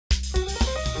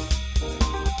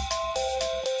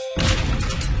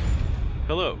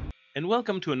Hello, and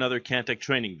welcome to another Cantech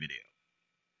training video.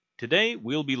 Today,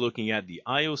 we'll be looking at the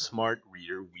IoSmart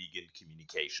Reader Wiegand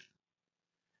communication.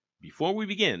 Before we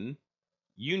begin,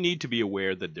 you need to be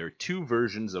aware that there are two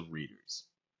versions of readers,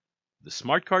 the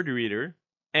Smart Card Reader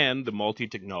and the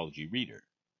Multi-Technology Reader.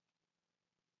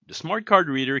 The Smart Card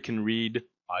Reader can read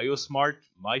IoSmart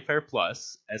MyFair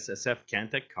Plus SSF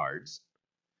Cantech cards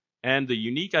and the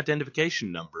unique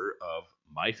identification number of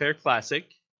MyFair Classic,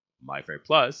 MyFair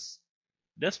Plus,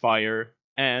 Desfire,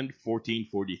 and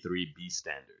 1443B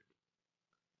Standard.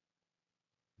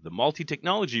 The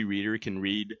Multi-Technology Reader can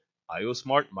read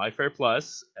IoSmart MyFair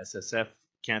Plus SSF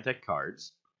Cantech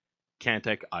cards,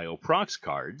 Cantech IO-Prox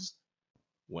cards,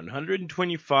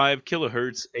 125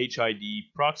 kHz HID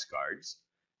Prox cards,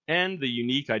 and the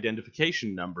unique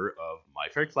identification number of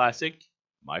MyFair Classic,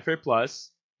 MyFair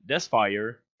Plus,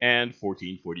 Desfire, and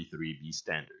 1443B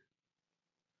Standard.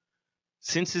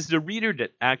 Since it's the reader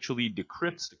that actually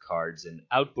decrypts the cards and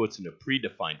outputs in a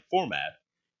predefined format,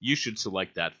 you should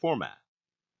select that format.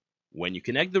 When you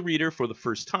connect the reader for the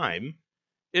first time,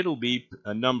 it'll beep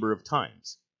a number of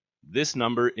times. This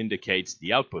number indicates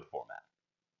the output format.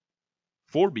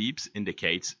 4 beeps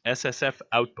indicates SSF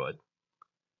output,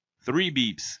 3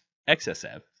 beeps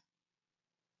XSF,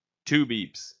 2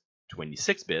 beeps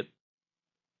 26-bit,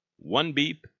 1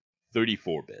 beep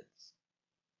 34-bit.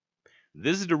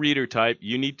 This is the reader type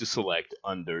you need to select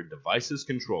under Devices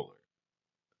Controller.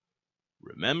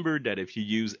 Remember that if you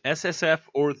use SSF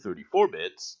or 34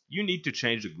 bits, you need to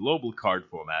change the global card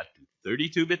format to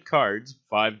 32-bit cards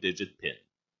 5-digit PIN.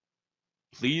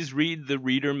 Please read the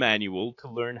reader manual to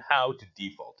learn how to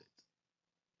default it.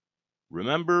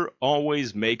 Remember,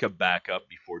 always make a backup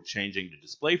before changing the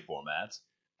display formats,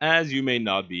 as you may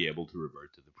not be able to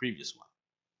revert to the previous one.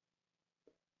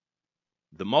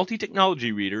 The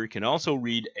Multi-Technology Reader can also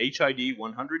read HID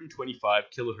 125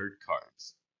 kHz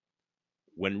cards.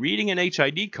 When reading an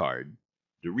HID card,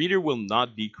 the reader will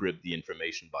not decrypt the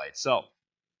information by itself.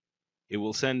 It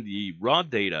will send the raw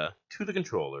data to the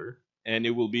controller, and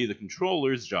it will be the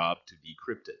controller's job to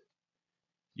decrypt it.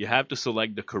 You have to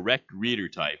select the correct reader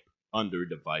type under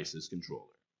Devices Controller.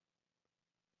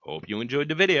 Hope you enjoyed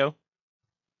the video.